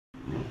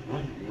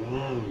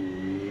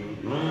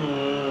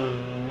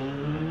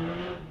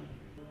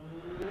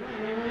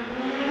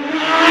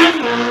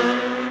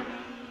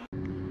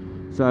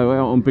So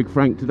out on Big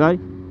Frank today.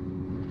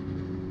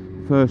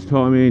 First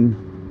time in,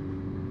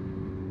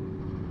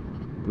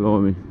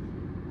 blimey,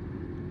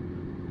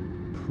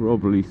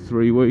 probably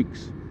 3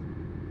 weeks.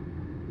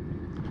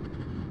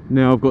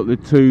 Now I've got the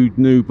 2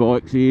 new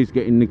bikes. He is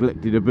getting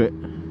neglected a bit,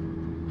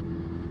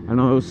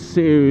 and I was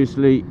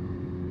seriously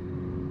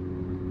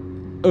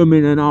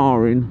umming and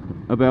ahhing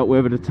about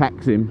whether to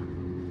tax him.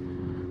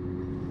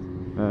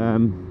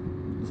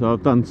 So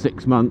I've done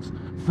 6 months.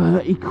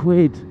 30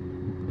 quid.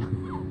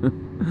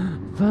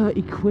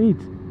 30 quid.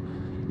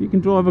 You can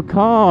drive a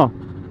car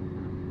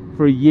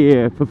for a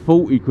year for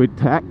 40 quid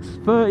tax.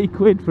 30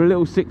 quid for a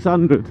little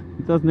 600.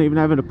 It doesn't even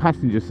have a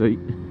passenger seat.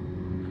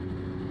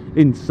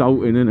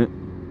 Insulting, isn't it?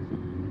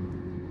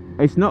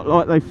 It's not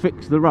like they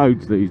fix the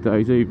roads these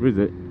days either, is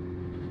it?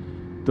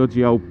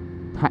 Dodgy old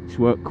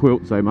patchwork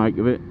quilts they make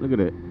of it. Look at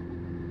it.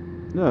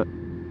 Look.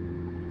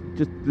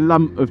 Just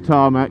lump of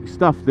tarmac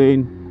stuffed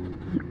in.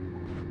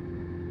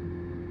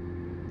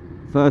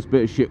 First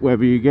bit of shit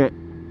weather you get,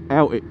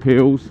 out it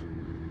peels.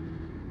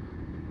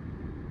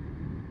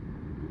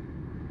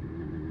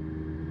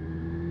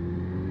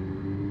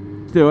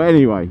 Still,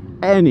 anyway,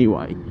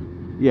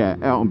 yeah,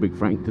 out on Big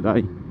Frank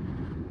today.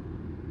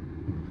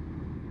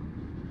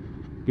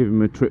 Give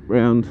him a trip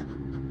round.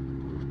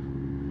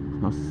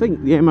 I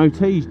think the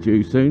MOT's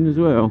due soon as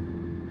well.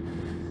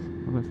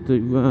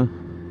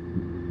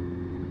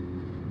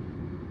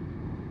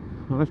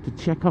 I'll have to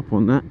check up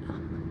on that.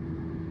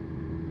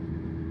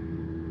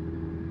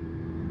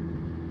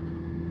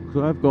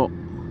 Because I've got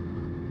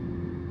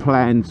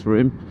plans for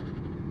him.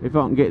 If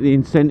I can get the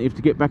incentive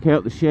to get back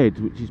out the shed,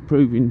 which is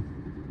proving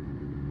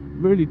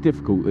really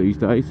difficult these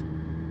days.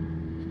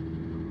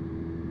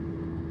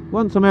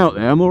 Once I'm out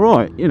there, I'm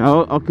alright. You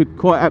know, I could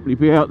quite happily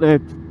be out there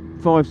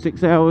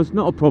 5-6 hours,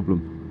 not a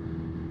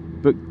problem.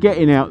 But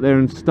getting out there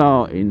and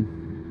starting,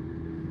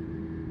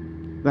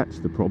 that's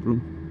the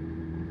problem.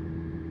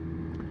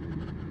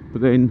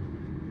 But then,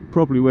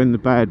 probably when the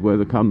bad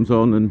weather comes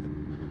on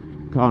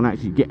and can't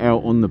actually get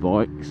out on the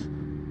bikes,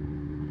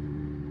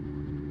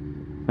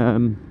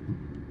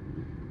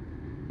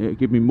 it'll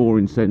give me more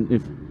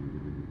incentive.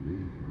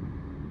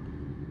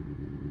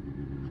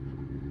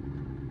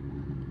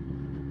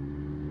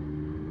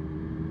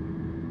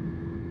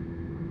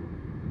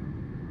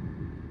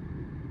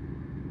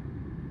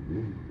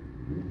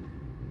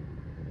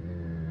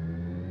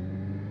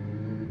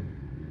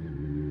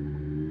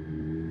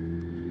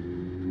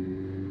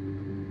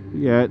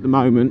 Yeah, at the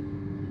moment,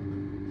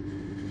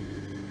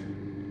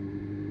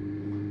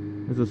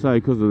 as I say,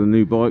 because of the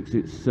new bikes,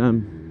 it's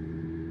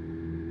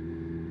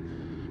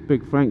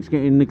Big Frank's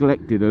getting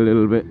neglected a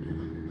little bit.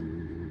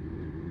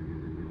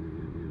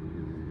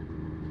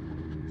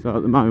 So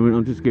at the moment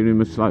I'm just giving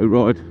him a slow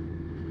ride,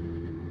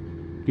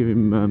 give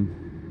him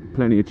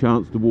plenty of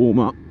chance to warm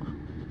up,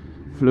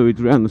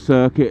 fluids around the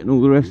circuit and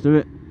all the rest of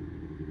it.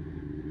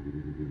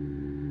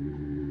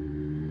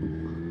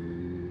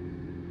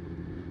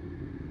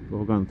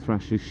 I'll go and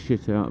thrash this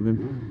shit out of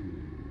him.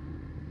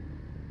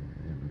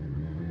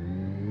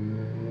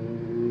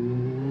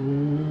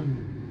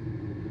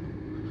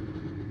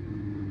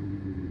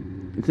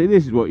 See,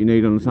 this is what you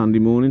need on a Sunday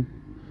morning.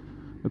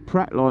 A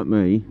prat like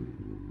me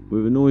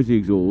with a noisy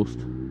exhaust.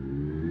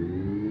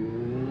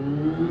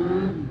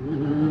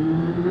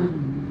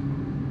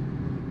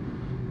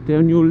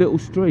 Down your little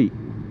street.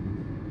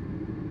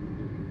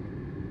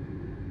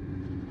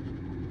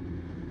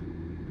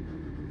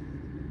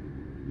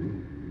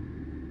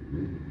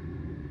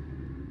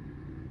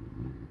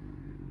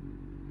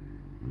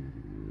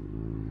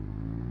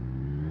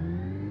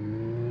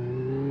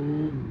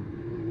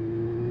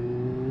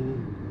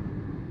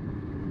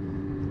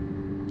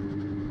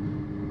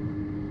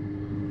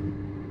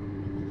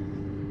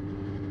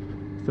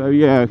 So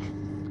yeah,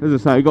 as I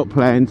say, I got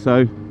plans,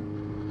 so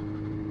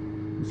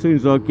as soon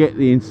as I get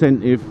the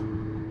incentive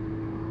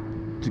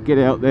to get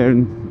out there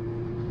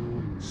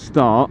and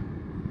start,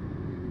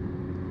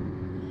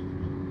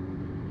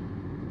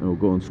 oh,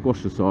 go on,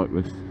 squash the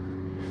cyclist,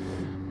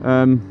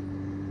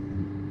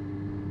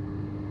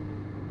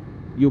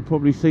 you'll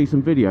probably see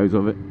some videos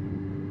of it.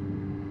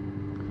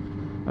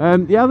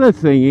 The other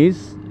thing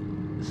is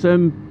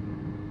some,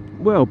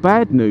 well,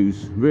 bad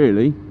news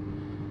really.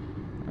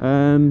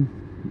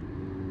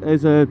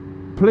 There's a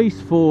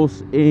police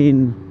force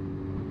in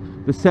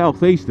the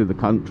southeast of the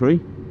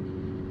country.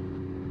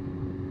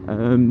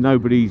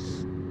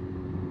 Nobody's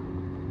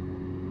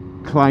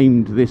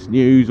claimed this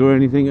news or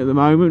anything at the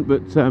moment,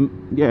 but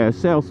yeah,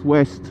 start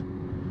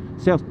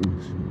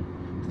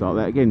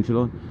that again,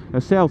 shall I?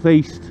 A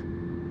southeast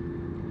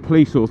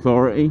police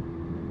authority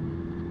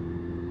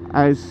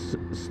has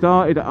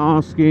started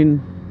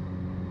asking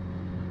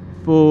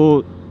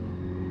for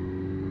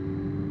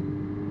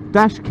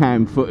dash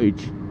cam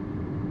footage.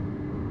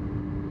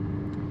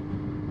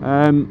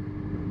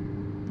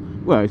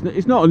 Well,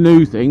 it's not a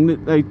new thing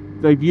that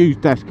they've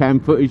used dash cam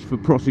footage for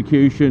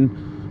prosecution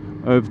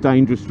of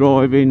dangerous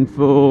driving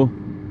for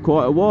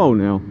quite a while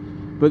now,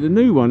 but the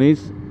new one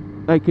is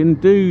they can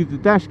do the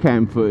dash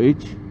cam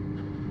footage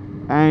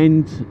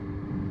and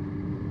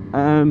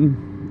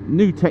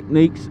new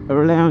techniques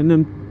are allowing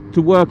them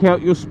to work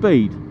out your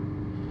speed.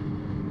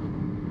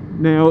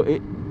 Now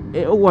it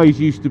always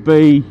used to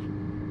be,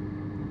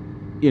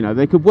 you know,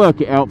 they could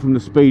work it out from the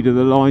speed of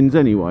the lines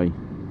anyway,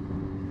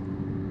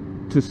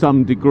 to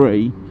some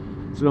degree,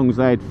 as long as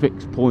they had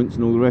fixed points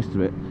and all the rest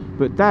of it.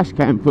 But dash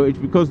cam footage,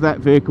 because that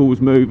vehicle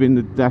was moving,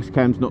 the dash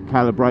cam's not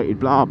calibrated,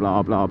 blah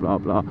blah blah blah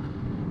blah,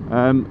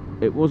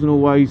 it wasn't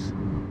always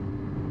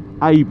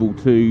able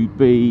to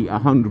be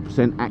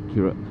 100%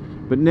 accurate.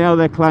 But now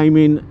they're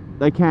claiming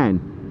they can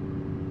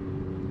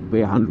be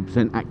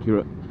 100%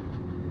 accurate,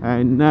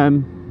 and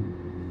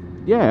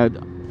yeah,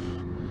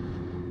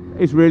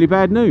 it's really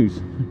bad news.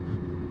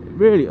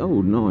 Really,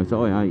 oh nice,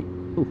 I ate.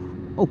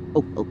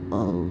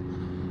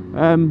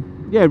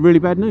 Yeah, really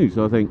bad news.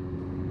 I think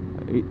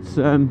it's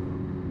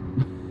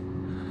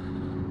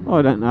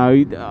I don't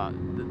know.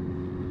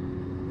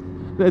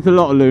 There's a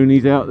lot of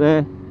loonies out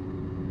there.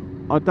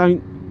 I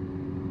don't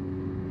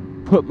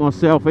put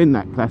myself in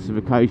that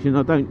classification.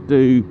 I don't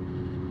do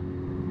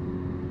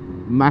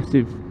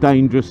massive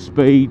dangerous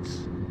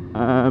speeds.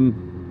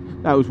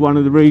 That was one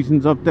of the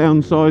reasons I've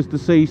downsized the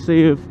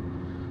CC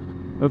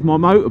of my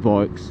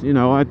motorbikes. You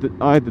know, I had the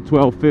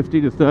 1250,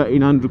 the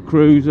 1300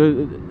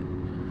 cruiser,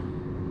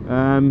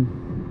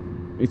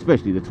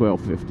 especially the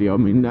 1250. I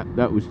mean,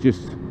 that was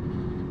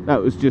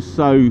just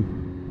so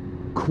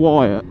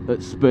quiet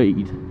at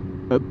speed,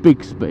 at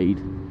big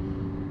speed.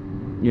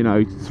 You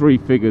know, 3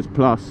 figures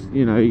plus.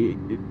 You know,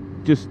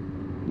 just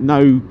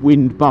no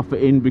wind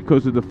buffeting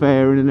because of the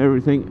fairing and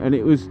everything, and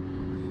it was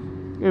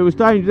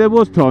dangerous. There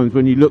was times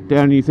when you look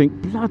down and you think,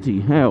 bloody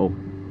hell,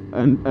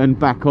 and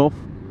back off.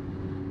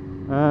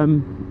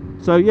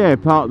 So yeah,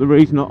 part of the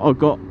reason I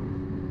got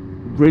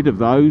rid of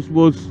those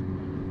was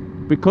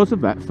because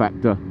of that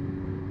factor.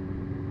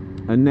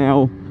 And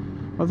now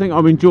I think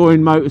I'm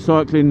enjoying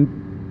motorcycling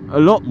a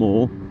lot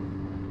more,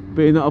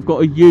 being that I've got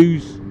to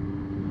use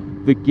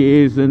the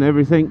gears and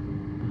everything,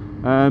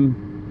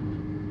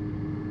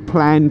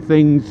 plan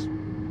things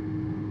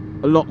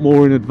a lot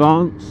more in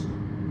advance,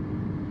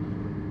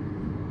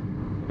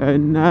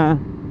 and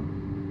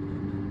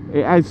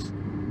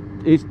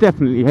it's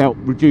definitely helped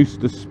reduce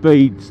the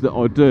speeds that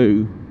I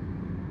do.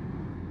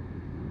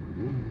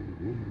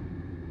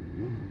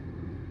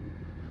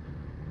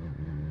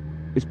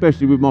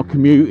 Especially with my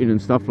commuting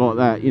and stuff like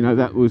that, you know,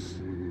 that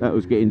was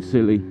getting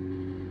silly.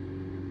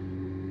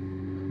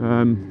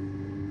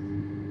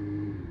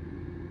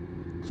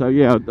 So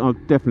yeah, I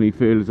definitely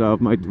feel as though I've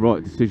made the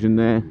right decision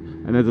there,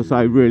 and as I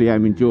say, really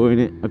am enjoying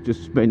it. I've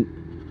just spent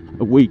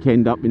a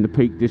weekend up in the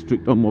Peak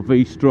District on my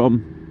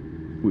V-Strom,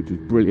 which was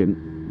brilliant.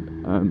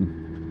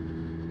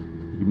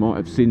 You might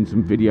have seen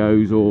some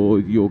videos, or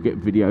you'll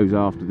get videos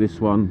after this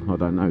one, I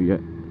don't know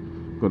yet.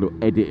 Got to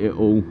edit it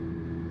all,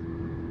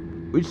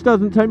 which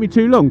doesn't take me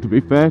too long, to be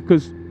fair,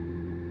 because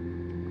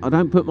I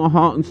don't put my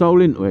heart and soul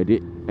into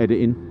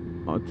editing.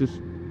 I just,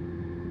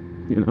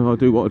 you know, I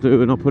do what I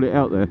do and I put it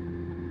out there.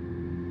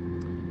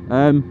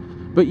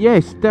 But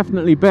yes,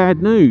 definitely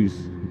bad news.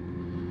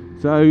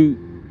 So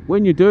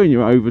when you're doing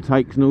your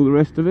overtakes and all the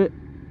rest of it,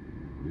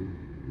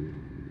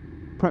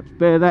 perhaps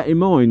bear that in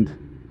mind.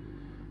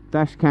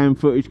 Dash cam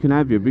footage can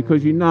have you,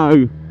 because you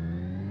know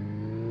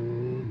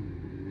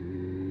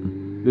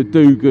the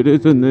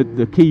do-gooders and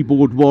the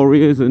keyboard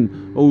warriors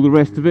and all the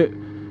rest of it,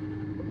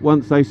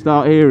 once they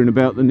start hearing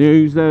about the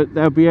news,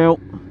 they'll be out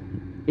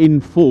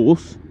in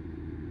force.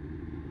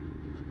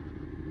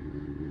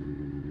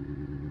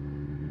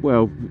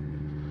 Well,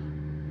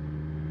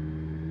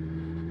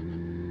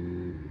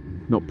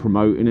 not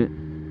promoting it,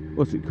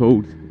 what's it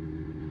called?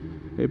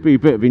 It'd be a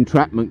bit of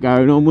entrapment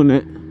going on,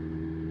 wouldn't it?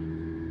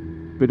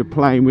 Bit of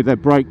playing with their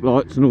brake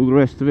lights and all the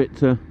rest of it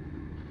to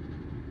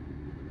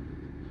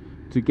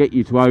get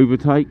you to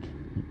overtake.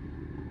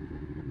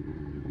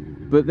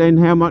 But then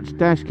how much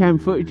dash cam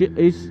footage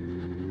is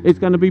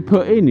going to be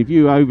put in if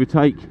you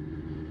overtake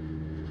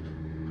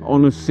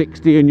on a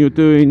 60 and you're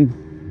doing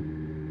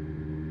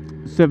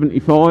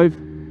 75?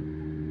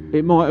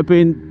 It might have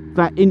been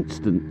that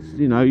instance,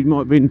 you know, you might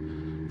have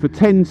been for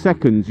 10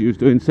 seconds you was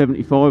doing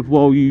 75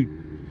 while you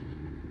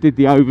did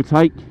the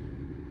overtake,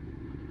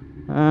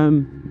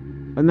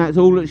 and that's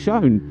all it's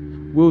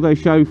shown. Will they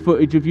show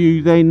footage of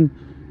you then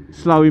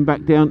slowing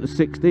back down to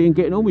 60 and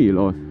getting on with your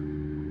life?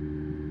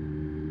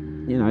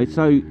 You know, it's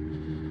so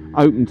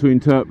open to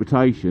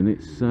interpretation.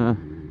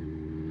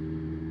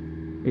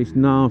 It's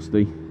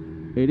nasty.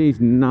 It is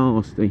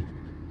nasty.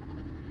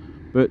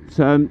 But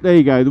there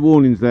you go, the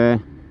warning's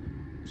there.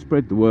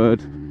 Spread the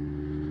word.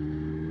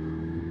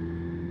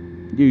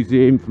 Use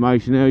the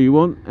information how you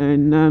want,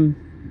 and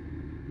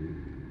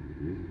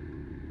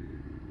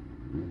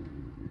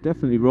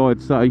definitely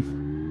ride safe.